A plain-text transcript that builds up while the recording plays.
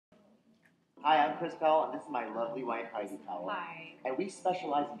Hi, I'm Chris Powell, and this is my lovely wife, Heidi Powell. Hi. And we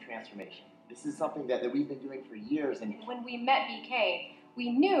specialize in transformation. This is something that we've been doing for years. And when we met BK,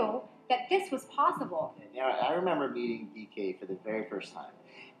 we knew that this was possible. I remember meeting BK for the very first time.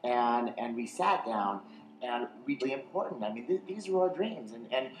 And we sat down, and we really important. I mean, these are our dreams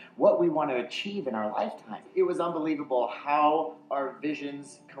and what we want to achieve in our lifetime. It was unbelievable how our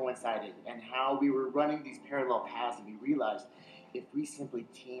visions coincided and how we were running these parallel paths, and we realized if we simply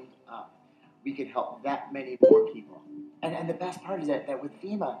teamed up, we could help that many more people. And the best part is that with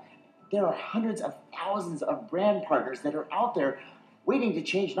Vemma, there are hundreds of thousands of brand partners that are out there waiting to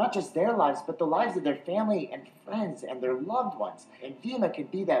change not just their lives, but the lives of their family and friends and their loved ones. And Vemma can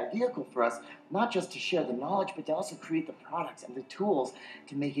be that vehicle for us, not just to share the knowledge, but to also create the products and the tools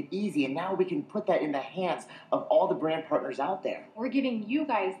to make it easy. And now we can put that in the hands of all the brand partners out there. We're giving you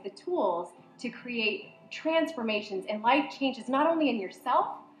guys the tools to create transformations and life changes, not only in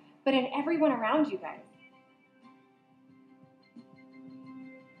yourself, but in everyone around you guys.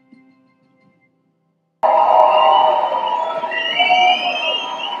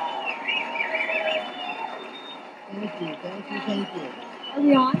 Thank you. Are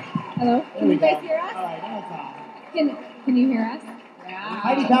we on? Hello? Can you guys hear us? All right, now it's on. Can you hear us? Yeah.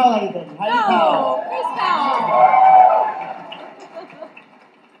 Heidi Powell, everybody. Chris Powell.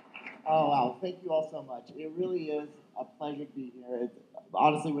 Oh, wow. Thank you all so much. It really is a pleasure to be here.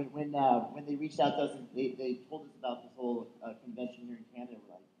 Honestly, when they reached out to us and they told us about this whole convention here in Canada,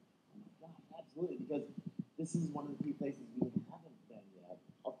 we're like, oh my gosh, absolutely, because this is one of the few places we haven't been yet.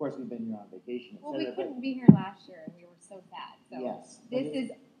 Of course, we've been here on vacation. Well, we couldn't be here last year, and we were so sad. So yes, this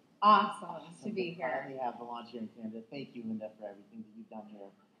is awesome to be here. Finally have the launch here in Canada. Thank you, Linda, for everything that you've done here.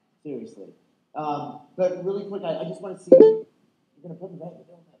 Seriously. But really quick, I just want to see. You're going to put me right in the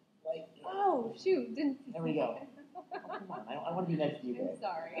middle of that. Right. Oh, shoot. Didn't. There we go. Oh, come on. I want to be next to you guys. I'm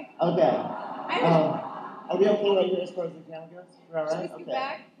sorry. Okay. Are we okay right here as far as the camera goes? We're all right? Should we scoot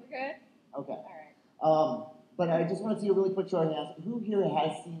back? We're good? Okay. All right. But I just want to see a really quick show of hands. Who here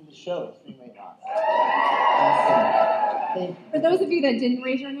has seen the show, Extreme Weight Loss? Thank you. For those of you that didn't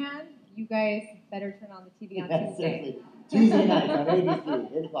raise your hand, you guys better turn on the TV on Tuesday. Seriously. Tuesday night on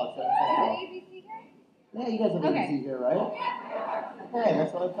ABC, 8 o'clock, 7 o'clock. ABC here? Yeah, you guys have ABC here, right? Okay,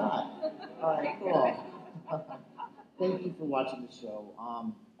 that's what I thought. All right, cool. Thank you for watching the show.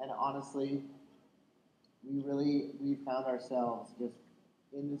 And honestly, we found ourselves just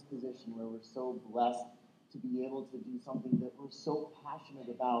in this position where we're so blessed to be able to do something that we're so passionate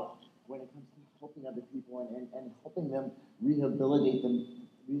about when it comes to helping other people and helping them rehabilitate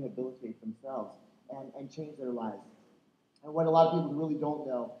themselves and change their lives. And what a lot of people really don't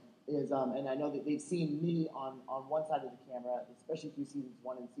know is, and I know that they've seen me on one side of the camera, especially through seasons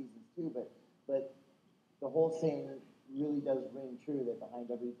 1 and seasons 2, but the whole saying really does ring true that behind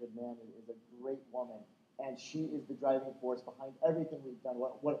every good man is a great woman. And she is the driving force behind everything we've done.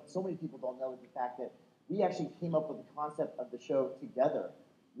 What so many people don't know is the fact that we actually came up with the concept of the show together.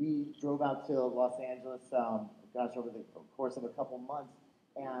 We drove out to Los Angeles, over the course of a couple months,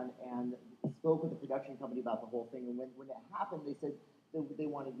 and spoke with the production company about the whole thing. And when it happened, they said they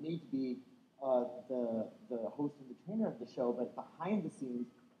wanted me to be the host and the trainer of the show, but behind the scenes,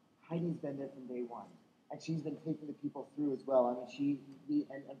 Heidi's been there from day one, and she's been taking the people through as well. I mean,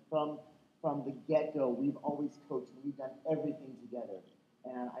 and from the get-go, we've always coached, and we've done everything together.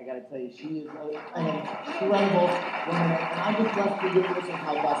 And I got to tell you, she is an incredible woman, and I'm just blessed to be doing this with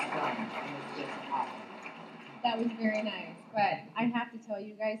my best friend, and it's just awesome. That was very nice. But I have to tell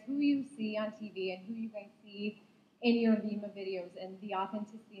you guys, who you see on TV and who you guys see in your Vemma videos, and the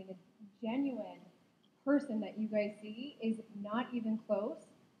authenticity and the genuine person that you guys see is not even close.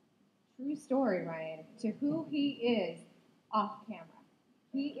 True story, Ryan, to who he is off camera.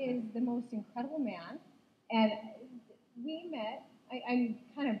 He is the most incredible man, and we met, I'm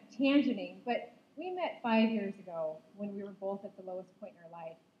kind of tangenting, but we met 5 years ago when we were both at the lowest point in our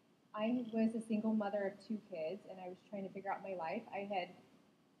life. I was a single mother of 2 kids, and I was trying to figure out my life. I had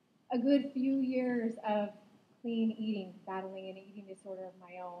a good few years of clean eating, battling an eating disorder of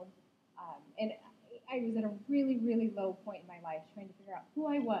my own, and I was at a really, really low point in my life, trying to figure out who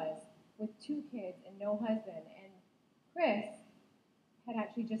I was with 2 kids and no husband. And Chris had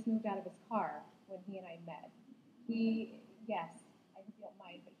actually just moved out of his car when he and I met. He, yes, I hope you don't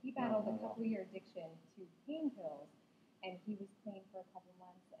mind, but he battled a couple-year addiction to pain pills, and he was clean for a couple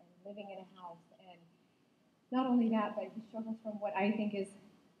months and living in a house. And not only that, but he struggles from what I think is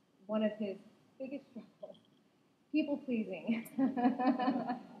one of his biggest struggles, people-pleasing.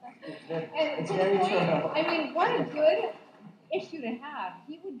 And to the point, I mean, what a good issue to have.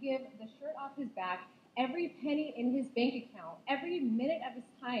 He would give the shirt off his back every penny in his bank account, every minute of his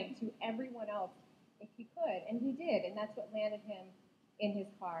time to everyone else if he could, and he did, and that's what landed him in his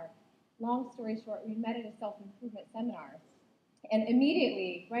car. Long story short, we met at a self-improvement seminar, and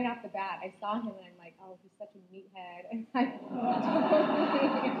immediately, right off the bat, I saw him, and I'm like, oh, he's such a meathead, and I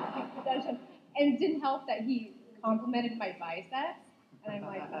totally, and it didn't help that he complimented my biceps, and I'm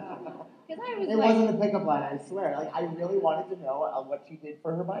like, because I was it like, wasn't a pickup line, I swear. Like, I really wanted to know what she did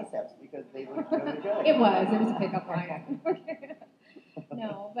for her biceps because they looked really good. It was a pickup line.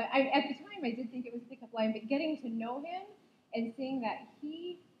 No, but at the time I did think it was a pickup line, but getting to know him and seeing that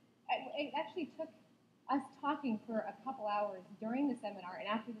it actually took us talking for a couple hours during the seminar and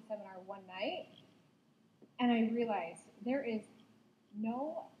after the seminar one night, and I realized there is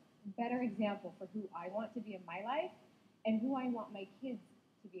no better example for who I want to be in my life and who I want my kids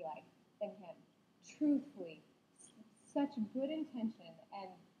to be like than him. Truthfully, such good intention and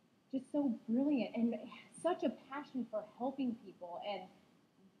just so brilliant and such a passion for helping people, and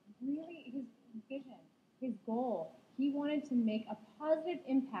really his vision, his goal, he wanted to make a positive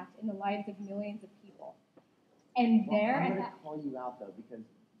impact in the lives of millions of people. And Well, there, I'm going to call you out though because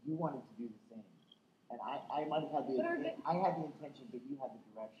you wanted to do the same, and I might have had I had the intention, but you had the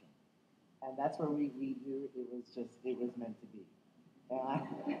direction, and that's where we knew it was meant to be. so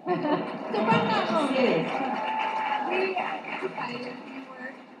from that moment, we decided we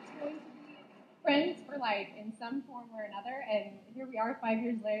were going to be friends for life in some form or another, and here we are 5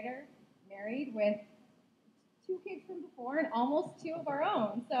 years later, married with 2 kids from before and almost 2 of our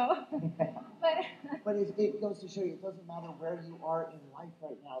own. So, but it goes to show you it doesn't matter where you are in life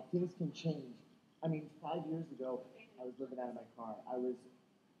right now. Things can change. I mean, 5 years ago, I was living out of my car. I was,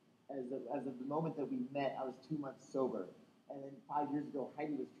 as of the moment that we met, I was 2 months sober. And then 5 years ago,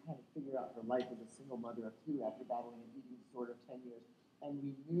 Heidi was trying to figure out her life as a single mother of 2 after battling an eating disorder of 10 years. And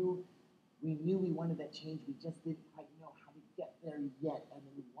we knew we wanted that change. We just didn't quite know how to get there yet. And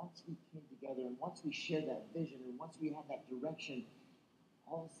then once we came together, and once we shared that vision, and once we had that direction,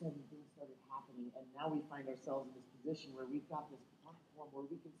 all of a sudden things started happening. And now we find ourselves in this position where we've got this platform where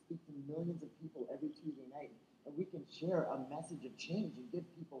we can speak to millions of people every Tuesday night, and we can share a message of change and give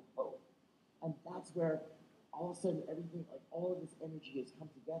people hope. And that's where all of a sudden everything, like all of this energy has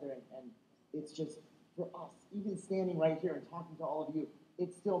come together, and it's just, for us, even standing right here and talking to all of you,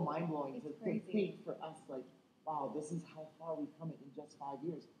 it's still mind-blowing to think for us, like, wow, this is how far we've come in just 5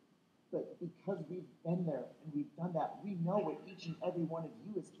 years. But because we've been there and we've done that, we know what each and every one of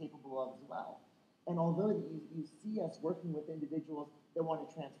you is capable of as well. And although you see us working with individuals that want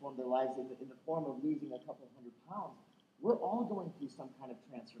to transform their lives in the form of losing a couple hundred pounds, we're all going through some kind of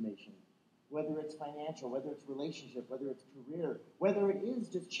transformation. Whether it's financial, whether it's relationship, whether it's career, whether it is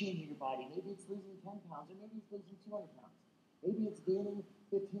just changing your body. Maybe it's losing 10 pounds, or maybe it's losing 200 pounds. Maybe it's gaining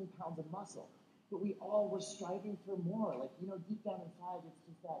 15 pounds of muscle. But we all were striving for more. Like, deep down inside, it's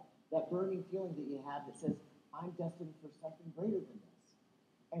just that burning feeling that you have that says, I'm destined for something greater than this.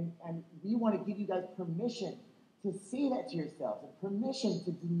 And we want to give you guys permission to say that to yourselves, and permission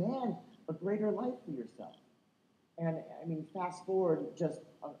to demand a greater life for yourself. And, I mean, fast forward just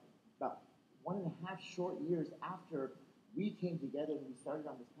about 1.5 short years after we came together and we started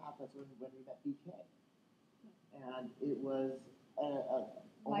on this path, that's when we met BK. And it was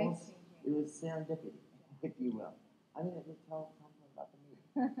almost, it was serendipity, if you will. I mean, tell me about the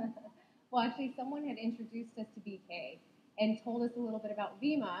meeting. Well, actually, someone had introduced us to BK and told us a little bit about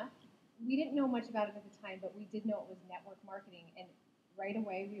Vemma. We didn't know much about it at the time, but we did know it was network marketing. And right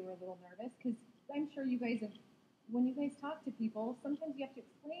away, we were a little nervous because I'm sure you guys have, when you guys talk to people, sometimes you have to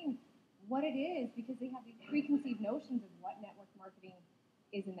explain what it is because they have these preconceived notions of what network marketing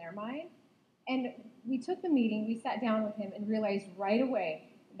is in their mind. And we took the meeting, we sat down with him and realized right away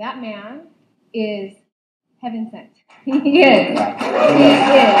that man is heaven sent. He is. He is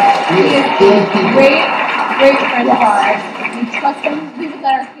a great friend of ours. We trust him. He would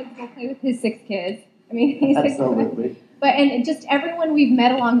let our kids go play with his 6 kids. I mean, he's absolutely. And just everyone we've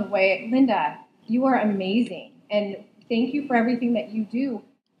met along the way, Linda, you are amazing. And thank you for everything that you do.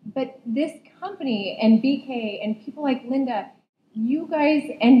 But this company and BK and people like Linda, you guys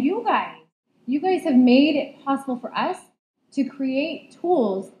have made it possible for us to create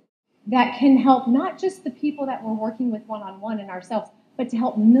tools that can help not just the people that we're working with one-on-one and ourselves, but to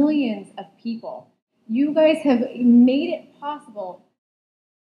help millions of people. You guys have made it possible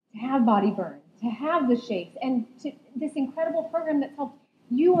to have Body Burn, to have the shakes, and to this incredible program that's helped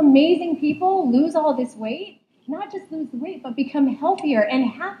you amazing people lose all this weight. Not just lose the weight, but become healthier and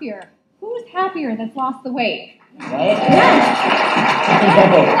happier. Who's happier that's lost the weight? Right?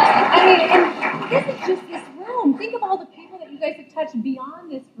 I mean, and this is just this room. Think of all the people that you guys have touched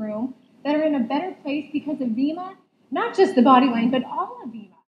beyond this room that are in a better place because of Vemma, not just the body line, but all of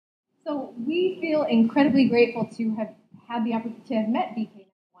Vemma. So we feel incredibly grateful to have had the opportunity to have met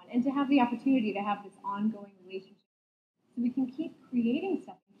BK91 and to have the opportunity to have this ongoing relationship. So we can keep creating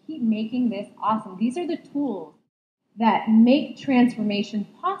stuff and keep making this awesome. These are the tools that make transformation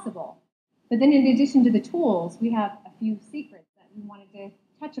possible. But then in addition to the tools, we have a few secrets that we wanted to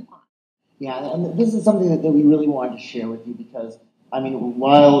touch upon. Yeah, and this is something that we really wanted to share with you because, I mean,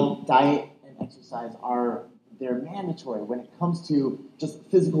 while diet and exercise they're mandatory when it comes to just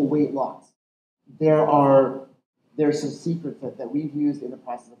physical weight loss, there's some secrets that we've used in the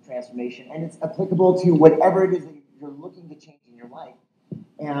process of transformation, and it's applicable to whatever it is that you're looking to change in your life.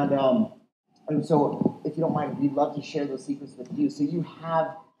 And so, if you don't mind, we'd love to share those secrets with you, so you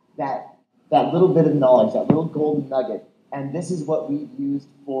have that little bit of knowledge, that little golden nugget. And this is what we've used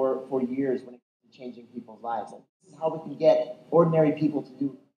for years when it comes to changing people's lives. And this is how we can get ordinary people to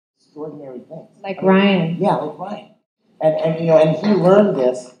do extraordinary things. Like Ryan. Yeah, like Ryan. And he learned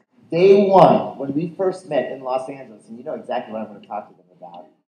this day one when we first met in Los Angeles. And you know exactly what I'm going to talk to them about.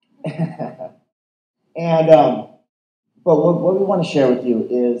 But what we want to share with you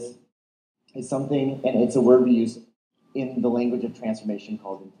is something, and it's a word we use in the language of transformation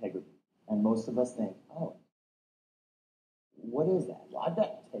called integrity. And most of us think, oh, what is that? Well, I've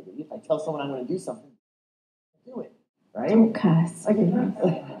got integrity. If I tell someone I'm going to do something, I'll do it, right? Don't cuss. I'm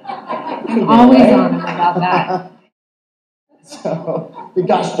always on him about that. So,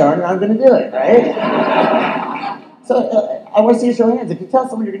 gosh darn it, I'm going to do it, right? So, I want to see you show your hands. If you tell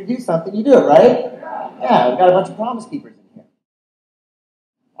someone you're going to do something, you do it, right? Yeah, we've got a bunch of promise keepers in here.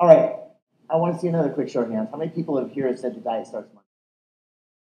 All right, I want to see another quick show of hands. How many people have here have said the diet starts Monday?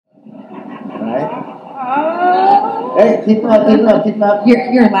 Right? Hey, keep them up, keep them up, keep them up.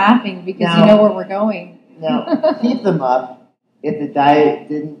 You're laughing because now, you know where we're going. Now, keep them up if the diet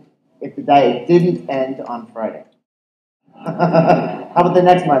didn't end on Friday. How about the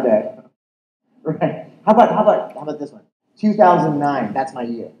next Monday? Right. How about this one? 2009, that's my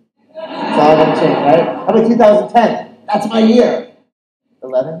year. It's all going to change, right? How about 2010? That's my year.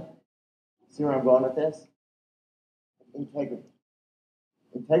 11? See where I'm going with this? Integrity.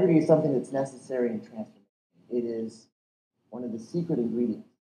 Integrity is something that's necessary in transformation. It is one of the secret ingredients.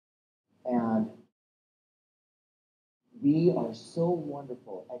 And we are so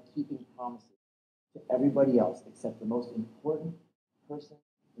wonderful at keeping promises to everybody else except the most important person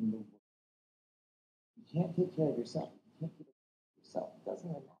in the world. You can't take care of yourself. You can't keep it for yourself. It doesn't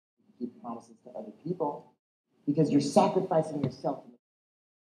matter if you keep promises to other people because you're sacrificing yourself.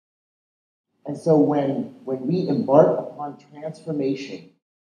 And so when we embark upon transformation,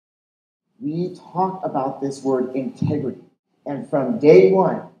 we talk about this word integrity. And from day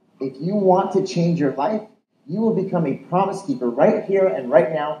one, if you want to change your life, you will become a promise keeper right here and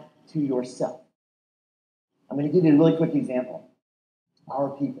right now to yourself. I'm going to give you a really quick example. Our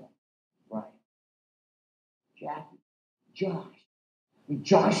people, Ryan, Jackie, Josh.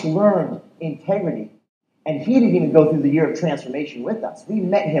 Josh learned integrity, and he didn't even go through the year of transformation with us. We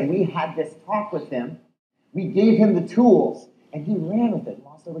met him. We had this talk with him. We gave him the tools, and he ran with it.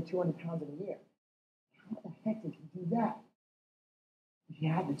 Lost over 200 pounds in a year. How the heck did he do that? He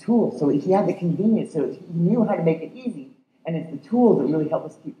had the tools, so he had the convenience, so he knew how to make it easy. And it's the tools that really help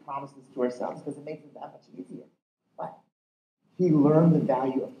us keep promises to ourselves because it makes it that much easier. But he learned the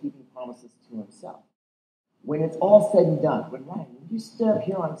value of keeping promises to himself. When it's all said and done, when you stood up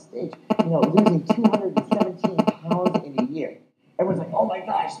here on stage, losing 217 pounds in a year, everyone's like, oh my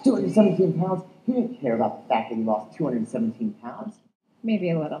gosh, 217 pounds. He didn't care about the fact that he lost 217 pounds. Maybe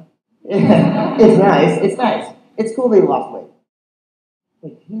a little. It's nice. It's cool that he lost weight.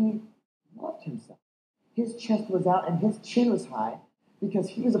 But he loved himself. His chest was out and his chin was high because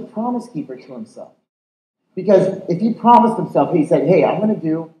he was a promise keeper to himself. Because if he promised himself, he said, hey, I'm going to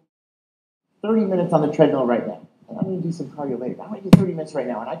do 30 minutes on the treadmill right now. And I'm going to do some cardio later. I'm going to do 30 minutes right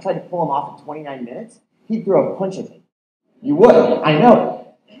now. And I tried to pull him off in 29 minutes. He'd throw a punch at me. You would. I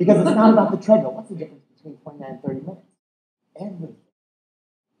know it. Because it's not about the treadmill. What's the difference between 29 and 30 minutes? Everything.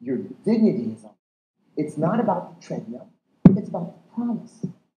 Your dignity is on. It's not about the treadmill. It's about the promise.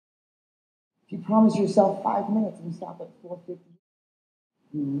 If you promise yourself 5 minutes and you stop at 4:50,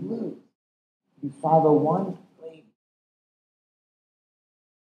 you lose. You 5:01, great.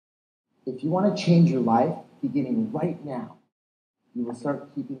 If you want to change your life, beginning right now, you will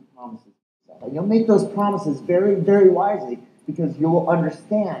start keeping promises. And you'll make those promises very, very wisely because you will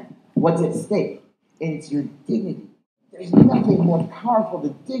understand what's at stake. And it's your dignity. There's nothing more powerful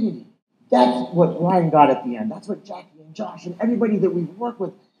than dignity. That's what Ryan got at the end. That's what Jackie and Josh and everybody that we've worked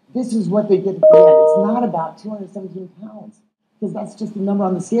with, this is what they get at the end. It's not about 217 pounds. because that's just a number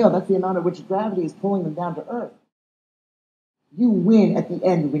on the scale. That's the amount at which gravity is pulling them down to earth. You win at the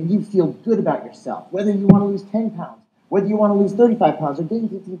end when you feel good about yourself, whether you want to lose 10 pounds, whether you want to lose 35 pounds or gain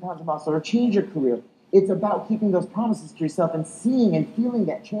 15 pounds of muscle or change your career. It's about keeping those promises to yourself and seeing and feeling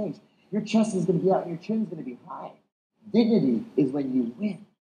that change. Your chest is going to be out and your chin is going to be high. Dignity is when you win.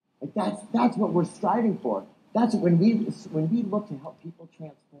 Like that's what we're striving for. That's when we look to help people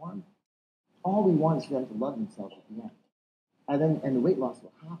transform, all we want is for them to love themselves at the end. And the weight loss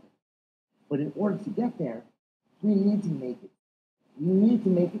will happen. But in order to get there, we need to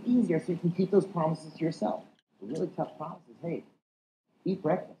make it easier so you can keep those promises to yourself. The really tough promise is, hey, eat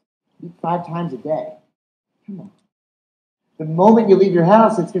breakfast. Eat 5 times a day. Come on. The moment you leave your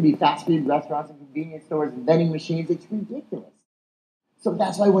house, it's going to be fast food restaurants and convenience stores and vending machines. It's ridiculous. So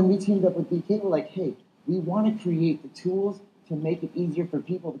that's why when we teamed up with BK, we're like, hey, we want to create the tools to make it easier for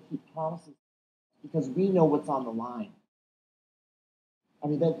people to keep promises because we know what's on the line. I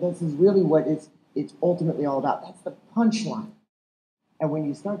mean, this is really what it's ultimately all about. That's the punchline. And when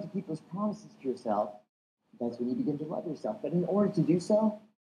you start to keep those promises to yourself, that's when you begin to love yourself. But in order to do so,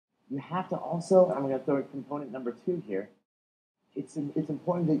 you have to also, I'm going to throw component number 2 here. It's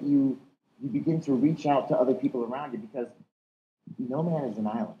important that you begin to reach out to other people around you because no man is an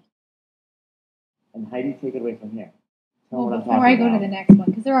island. And Heidi, take it away from here. Well, before I go to the next one,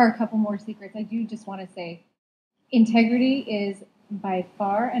 because there are a couple more secrets, I do just want to say integrity is by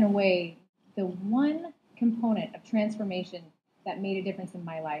far and away the one component of transformation that made a difference in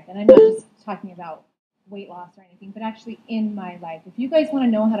my life. And I'm not just talking about weight loss or anything, but actually in my life. If you guys want to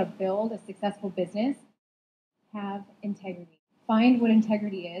know how to build a successful business, have integrity. Find what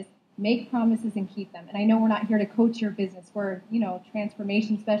integrity is, make promises and keep them. And I know we're not here to coach your business. We're,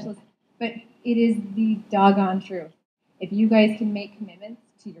 transformation specialists, but it is the doggone truth. If you guys can make commitments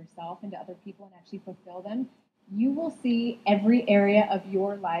to yourself and to other people and actually fulfill them, you will see every area of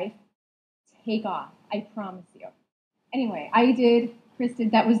your life take off. I promise you. Anyway, Chris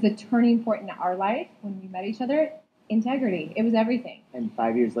did, that was the turning point in our life when we met each other. Integrity. It was everything. And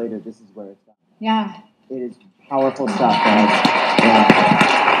 5 years later, this is where it's done. Yeah. It is powerful stuff, guys. Yeah.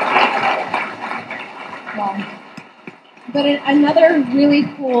 Wow. But another really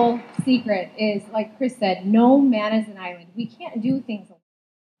cool secret is, like Chris said, no man is an island. We can't do things alone.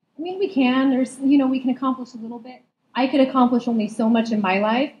 I mean, we can. We can accomplish a little bit. I could accomplish only so much in my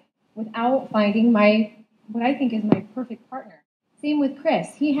life without finding what I think is my perfect partner. Same with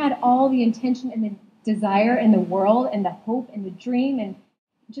Chris. He had all the intention and the desire in the world and the hope and the dream and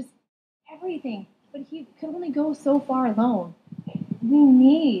just everything. But he could only go so far alone. We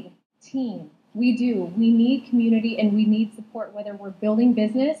need team. We do. We need community and we need support, whether we're building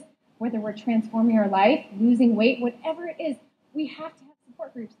business, whether we're transforming our life, losing weight, whatever it is, we have to have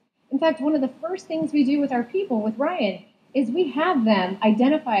support groups. In fact, one of the first things we do with our people, with Ryan, is we have them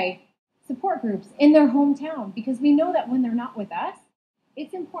identify support groups in their hometown because we know that when they're not with us,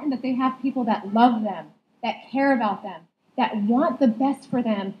 it's important that they have people that love them, that care about them, that want the best for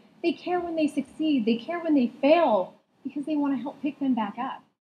them. They care when they succeed. They care when they fail because they want to help pick them back up.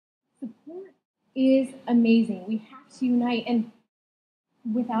 Support is amazing. We have to unite. And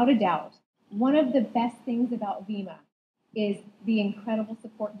without a doubt, one of the best things about Vemma is the incredible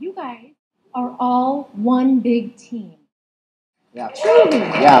support. You guys are all one big team. Yeah. Truly.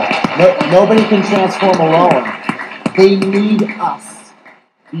 Yeah. Nobody can transform alone. They need us.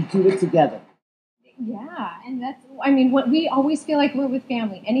 We do it together. Yeah, and what we always feel like we're with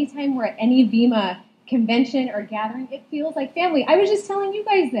family. Anytime we're at any Vemma convention or gathering, it feels like family. I was just telling you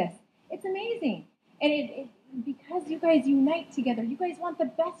guys this. It's amazing. And it because you guys unite together, you guys want the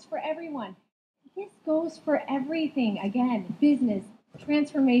best for everyone. This goes for everything. Again, business,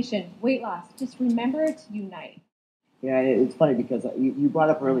 transformation, weight loss. Just remember to unite. Yeah, it's funny because you brought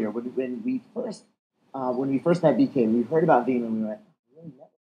up earlier when we first met BK, we heard about Vemma and we went, really?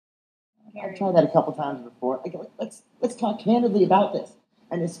 I've tried that a couple times before. Let's talk candidly about this,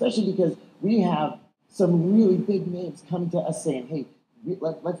 and especially because we have some really big names coming to us saying, "Hey,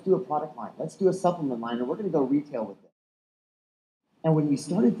 let's do a product line, let's do a supplement line, and we're going to go retail with it." And when we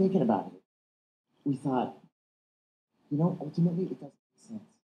started thinking about it, we thought, ultimately it doesn't make sense.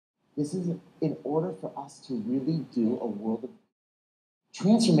 This is in order for us to really do a world of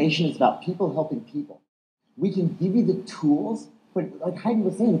transformation. Is about people helping people. We can give you the tools. But like Heidi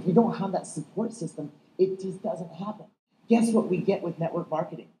was saying, if you don't have that support system, it just doesn't happen. Guess what we get with network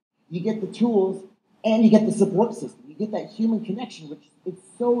marketing? You get the tools and you get the support system. You get that human connection, which is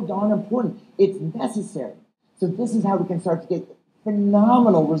so darn important. It's necessary. So this is how we can start to get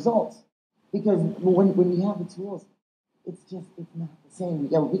phenomenal results. Because when you have the tools, it's not the same.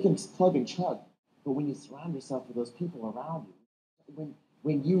 Yeah, we can plug and chug. But when you surround yourself with those people around you,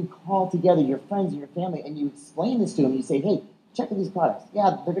 When you call together your friends and your family and you explain this to them, you say, hey, check out these products.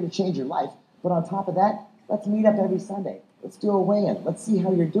 Yeah, they're going to change your life. But on top of that, let's meet up every Sunday. Let's do a weigh-in. Let's see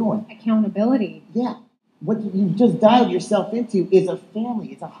how you're doing. Accountability. Yeah. What you've just dialed yourself into is a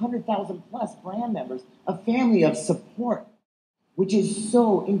family. It's 100,000 plus brand members, a family of support, which is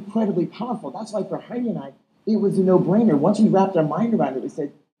so incredibly powerful. That's why for Heidi and I, it was a no-brainer. Once we wrapped our mind around it, we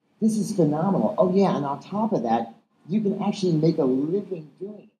said, this is phenomenal. Oh, yeah, and on top of that, you can actually make a living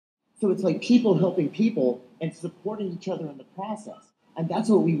doing it. So it's like people helping people and supporting each other in the process. And that's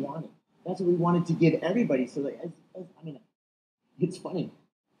what we wanted. That's what we wanted to give everybody. So that, I mean, it's funny.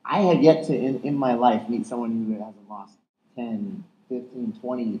 I have yet to, in my life, meet someone who hasn't lost 10, 15,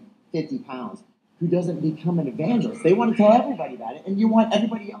 20, 50 pounds, who doesn't become an evangelist. They want to tell everybody about it, and you want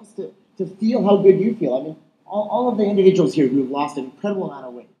everybody else to feel how good you feel. I mean, all of the individuals here who have lost an incredible amount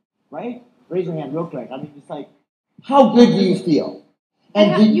of weight, right? Raise your hand real quick. I mean, it's like, how good do you feel?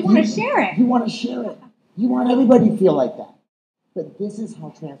 And you want to share it. You want to share it. You want everybody to feel like that. But this is how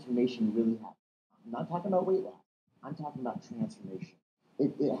transformation really happens. I'm not talking about weight loss. I'm talking about transformation.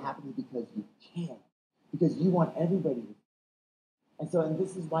 It happens because you care. Because you want everybody to. And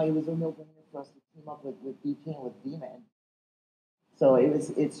this is why it was a no-brainer for us to team up with BK and with Vemma. So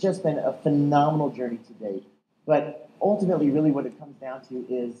it's just been a phenomenal journey to date. But ultimately, really what it comes down to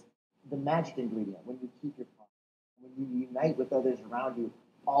is the magic ingredient. When you keep your promise, when you unite with others around you,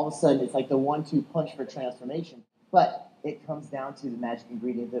 all of a sudden it's like the 1-2 punch for transformation. But it comes down to the magic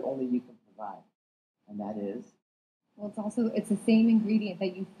ingredient that only you can provide. And that is? Well, it's the same ingredient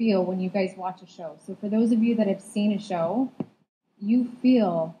that you feel when you guys watch a show. So for those of you that have seen a show, you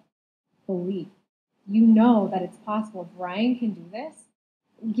feel belief. You know that it's possible. If Ryan can do this,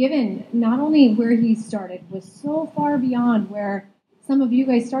 given not only where he started was so far beyond where some of you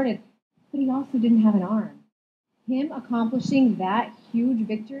guys started, but he also didn't have an arm. Him accomplishing that huge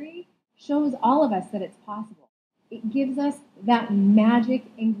victory shows all of us that it's possible. It gives us that magic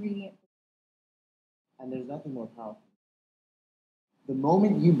ingredient. And there's nothing more powerful. The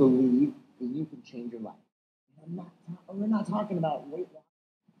moment you believe that you can change your life, we're not talking about weight loss.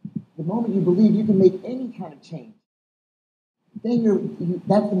 The moment you believe you can make any kind of change, then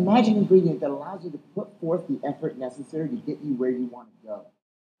that's the magic ingredient that allows you to put forth the effort necessary to get you where you want to go.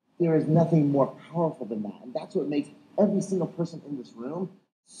 There is nothing more powerful than that. And that's what makes every single person in this room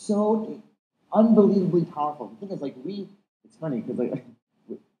so unbelievably powerful. The thing is, it's funny because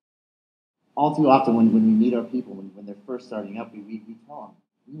all too often when we meet our people, when they're first starting up, we tell them,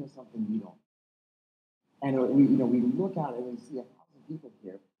 you know something you don't. And we look out and we see 1,000 people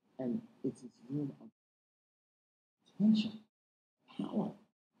here, and it's this room of tension, power.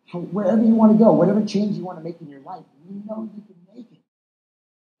 Wherever you want to go, whatever change you want to make in your life, you know you can make it.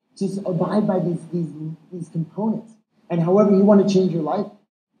 Just abide by these components. And however you want to change your life,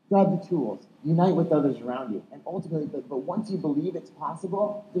 grab the tools, unite with others around you. And ultimately, but once you believe it's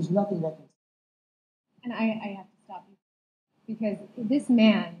possible, there's nothing that can. And I have to stop you because this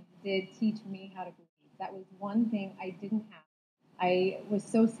man did teach me how to believe. That was one thing I didn't have. I was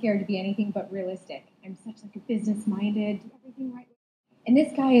so scared to be anything but realistic. I'm such a business-minded, do everything right. And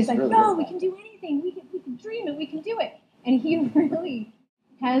this guy is like, really no, we can do anything. We can dream it. We can do it. And he really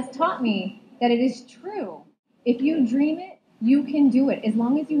has taught me that it is true. If you dream it, you can do it. As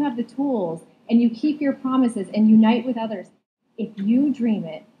long as you have the tools and you keep your promises and unite with others, if you dream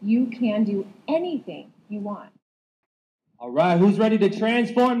it, you can do anything you want. All right, who's ready to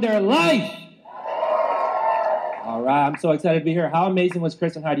transform their life? All right, I'm so excited to be here. How amazing was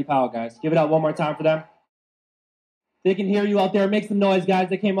Chris and Heidi Powell, guys? Give it up one more time for them. They can hear you out there. Make some noise, guys.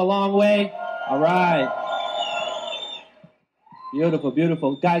 They came a long way. All right. Beautiful,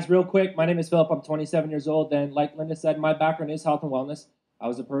 beautiful. Guys, real quick, my name is Phillip. I'm 27 years old, and like Linda said, my background is health and wellness. I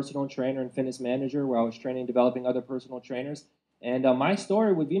was a personal trainer and fitness manager where I was training and developing other personal trainers. And my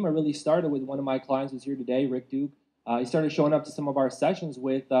story with Vemma really started with one of my clients who's here today, Rick Duke. He started showing up to some of our sessions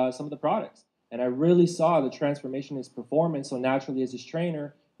with some of the products. And I really saw the transformation in his performance. So naturally, as his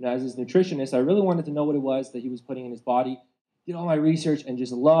trainer, as his nutritionist, I really wanted to know what it was that he was putting in his body. Did all my research and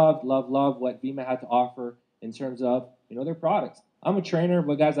just loved what Vemma had to offer in terms of, their products. I'm a trainer,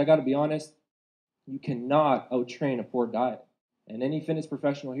 but guys, I got to be honest, you cannot out-train a poor diet. And any fitness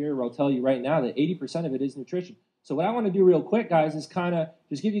professional here will tell you right now that 80% of it is nutrition. So what I want to do real quick, guys, is kind of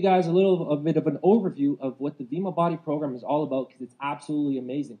just give you guys a bit of an overview of what the Vemma Bod-e program is all about, because it's absolutely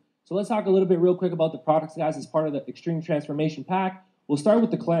amazing. So let's talk a little bit real quick about the products, guys, as part of the Extreme Transformation Pack. We'll start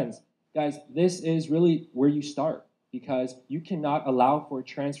with the cleanse. Guys, this is really where you start, because you cannot allow for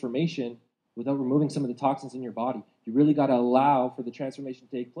transformation without removing some of the toxins in your body. You really got to allow for the transformation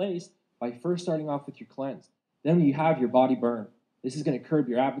to take place by first starting off with your cleanse. Then you have your body burn. This is going to curb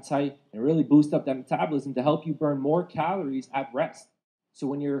your appetite and really boost up that metabolism to help you burn more calories at rest. So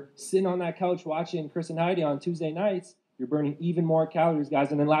when you're sitting on that couch watching Chris and Heidi on Tuesday nights, you're burning even more calories,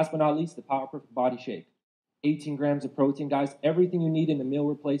 guys. And then last but not least, the Power Perfect Body Shake. 18 grams of protein, guys. Everything you need in a meal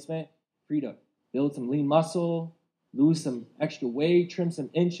replacement for you to build some lean muscle, lose some extra weight, trim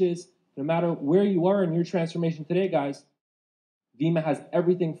some inches. No matter where you are in your transformation today, guys, Vemma has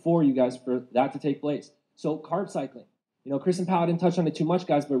everything for you guys for that to take place. So carb cycling. Chris and Powell didn't touch on it too much,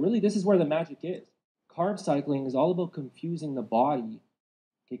 guys, but really this is where the magic is. Carb cycling is all about confusing the body.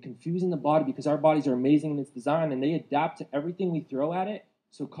 Okay, confusing the body because our bodies are amazing in its design and they adapt to everything we throw at it.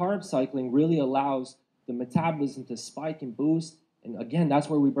 So carb cycling really allows the metabolism to spike and boost. And again, that's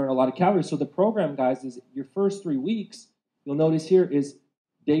where we burn a lot of calories. So the program, guys, is your first 3 weeks. You'll notice here is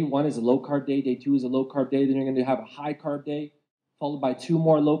day 1 is a low carb day. Day 2 is a low carb day. Then you're going to have a high carb day, followed by 2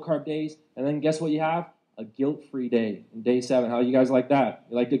 more low carb days. And then guess what you have? A guilt-free day in day 7. How you guys like that?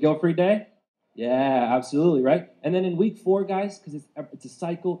 You like the guilt-free day? Yeah, absolutely, right? And then in week 4, guys, because it's a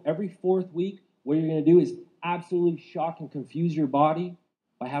cycle, every 4th week, what you're going to do is absolutely shock and confuse your body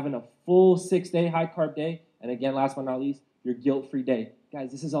by having a full 6-day high-carb day. And again, last but not least, your guilt-free day.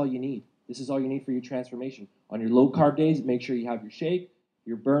 Guys, this is all you need. This is all you need for your transformation. On your low-carb days, make sure you have your shake,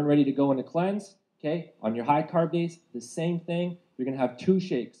 your burn ready to go in a cleanse. Okay? On your high-carb days, the same thing. You're going to have 2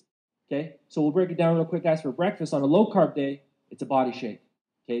 shakes. Okay, so we'll break it down real quick, guys. For breakfast, on a low-carb day, it's a body shake.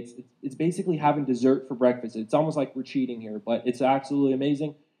 Okay, it's basically having dessert for breakfast. It's almost like we're cheating here, but it's absolutely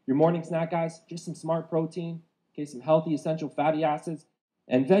amazing. Your morning snack, guys, just some smart protein. Okay, some healthy, essential fatty acids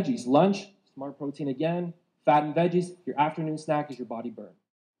and veggies. Lunch, smart protein again, fat and veggies. Your afternoon snack is your body burn.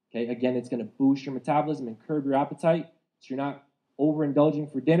 Okay, again, it's going to boost your metabolism and curb your appetite, so you're not overindulging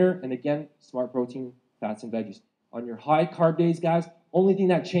for dinner. And again, smart protein, fats and veggies. On your high-carb days, guys, only thing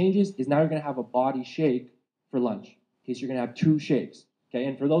that changes is now you're going to have a body shake for lunch. Okay, so you're going to have 2 shakes. Okay,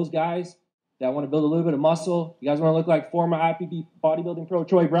 and for those guys that want to build a little bit of muscle, you guys want to look like former IFBB bodybuilding pro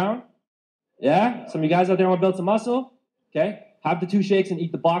Troy Brown? Yeah? Some of you guys out there want to build some muscle? Okay, have the 2 shakes and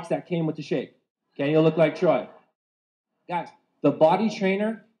eat the box that came with the shake. Okay, you'll look like Troy. Guys, the body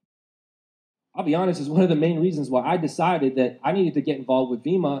trainer, I'll be honest, is one of the main reasons why I decided that I needed to get involved with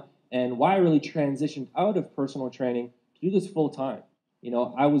Vemma and why I really transitioned out of personal training to do this full time.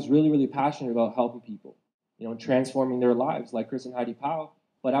 I was really, really passionate about helping people, transforming their lives like Chris and Heidi Powell,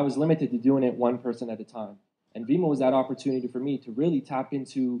 but I was limited to doing it one person at a time. And Vemma was that opportunity for me to really tap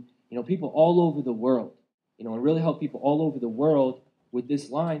into, people all over the world, and really help people all over the world with this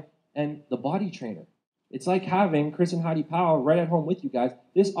line and the body trainer. It's like having Chris and Heidi Powell right at home with you guys.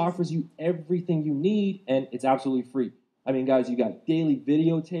 This offers you everything you need, and it's absolutely free. I mean, guys, you got daily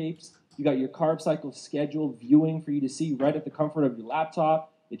videotapes. You got your carb cycle scheduled viewing for you to see right at the comfort of your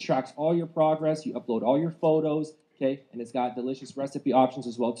laptop. It tracks all your progress. You upload all your photos, okay? And it's got delicious recipe options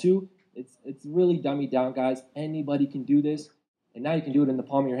as well, too. It's really dummied down, guys. Anybody can do this, and now you can do it in the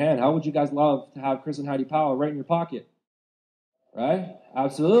palm of your hand. How would you guys love to have Chris and Heidi Powell right in your pocket? Right?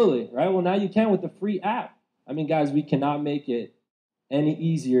 Absolutely, right? Well, now you can with the free app. I mean, guys, we cannot make it any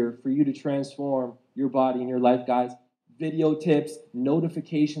easier for you to transform your body and your life, guys. Video tips,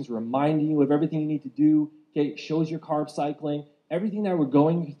 notifications, reminding you of everything you need to do. Okay, shows your carb cycling. Everything that we're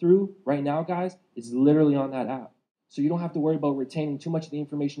going through right now, guys, is literally on that app. So you don't have to worry about retaining too much of the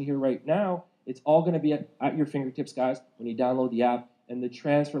information here right now. It's all going to be at your fingertips, guys, when you download the app. And the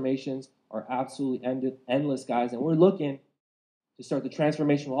transformations are absolutely endless, guys. And we're looking to start the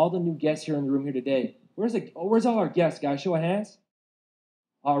transformation with all the new guests here in the room here today. Where's all our guests, guys? Show of hands.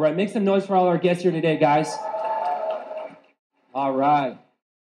 All right, make some noise for all our guests here today, guys. All right.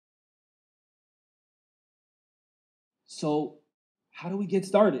 So how do we get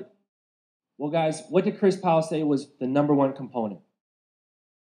started? Well, guys, what did Chris Powell say was the number 1 component?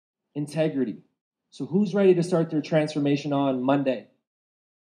 Integrity. So who's ready to start their transformation on Monday?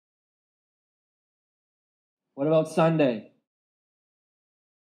 What about Sunday?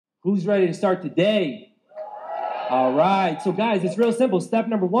 Who's ready to start today? All right. So, guys, it's real simple. Step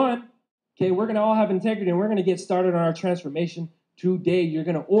number 1, okay, we're going to all have integrity, and we're going to get started on our transformation today. You're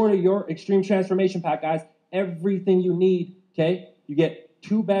going to order your Extreme Transformation Pack, guys. Everything you need, okay? You get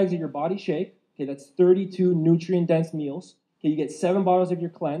 2 bags of your body shake. Okay, that's 32 nutrient-dense meals. Okay, you get 7 bottles of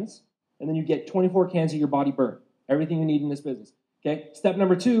your cleanse, and then you get 24 cans of your body burn. Everything you need in this business. Okay, step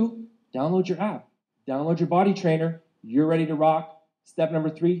number 2, download your app. Download your body trainer. You're ready to rock. Step number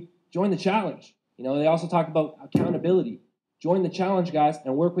 3, join the challenge. They also talk about accountability. Join the challenge, guys,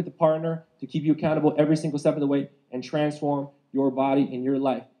 and work with a partner to keep you accountable every single step of the way and transform your body and your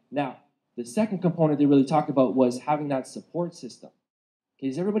life. Now, the second component they really talked about was having that support system. Okay,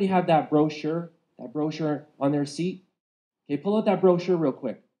 does everybody have that brochure on their seat? Okay, pull out that brochure real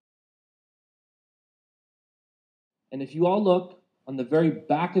quick. And if you all look on the very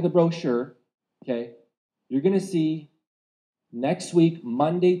back of the brochure, okay, you're going to see next week,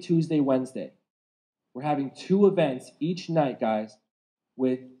 Monday, Tuesday, Wednesday, we're having 2 events each night, guys,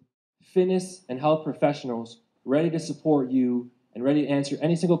 with fitness and health professionals ready to support you and ready to answer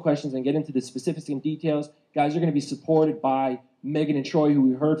any single questions and get into the specifics and details. Guys, you're going to be supported by Megan and Troy, who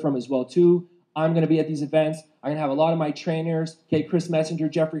we heard from as well, too. I'm going to be at these events. I'm going to have a lot of my trainers, okay, Chris Messenger,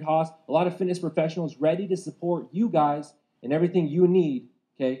 Jeffrey Haas, a lot of fitness professionals ready to support you guys and everything you need,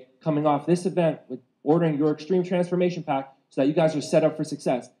 okay, coming off this event with ordering your Extreme Transformation Pack so that you guys are set up for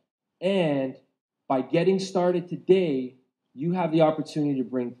success. And by getting started today, you have the opportunity to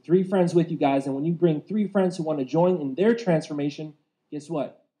bring 3 friends with you guys. And when you bring 3 friends who want to join in their transformation, guess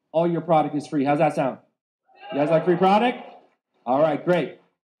what? All your product is free. How's that sound? You guys like free product? All right, great.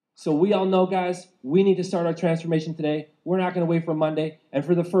 So we all know, guys, we need to start our transformation today. We're not going to wait for Monday. And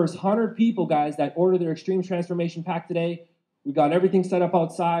for the first 100 people, guys, that order their Extreme Transformation Pack today, we got everything set up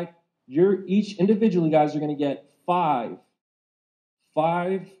outside. You're each individually, guys, are going to get 5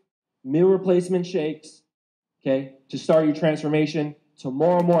 meal replacement shakes, okay, to start your transformation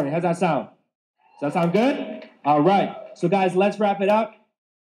tomorrow morning. How's that sound? Does that sound good? All right. So, guys, let's wrap it up.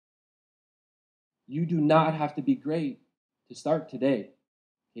 You do not have to be great to start today,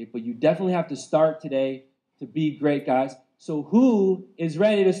 okay, but you definitely have to start today to be great, guys. So who is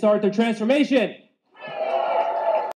ready to start their transformation?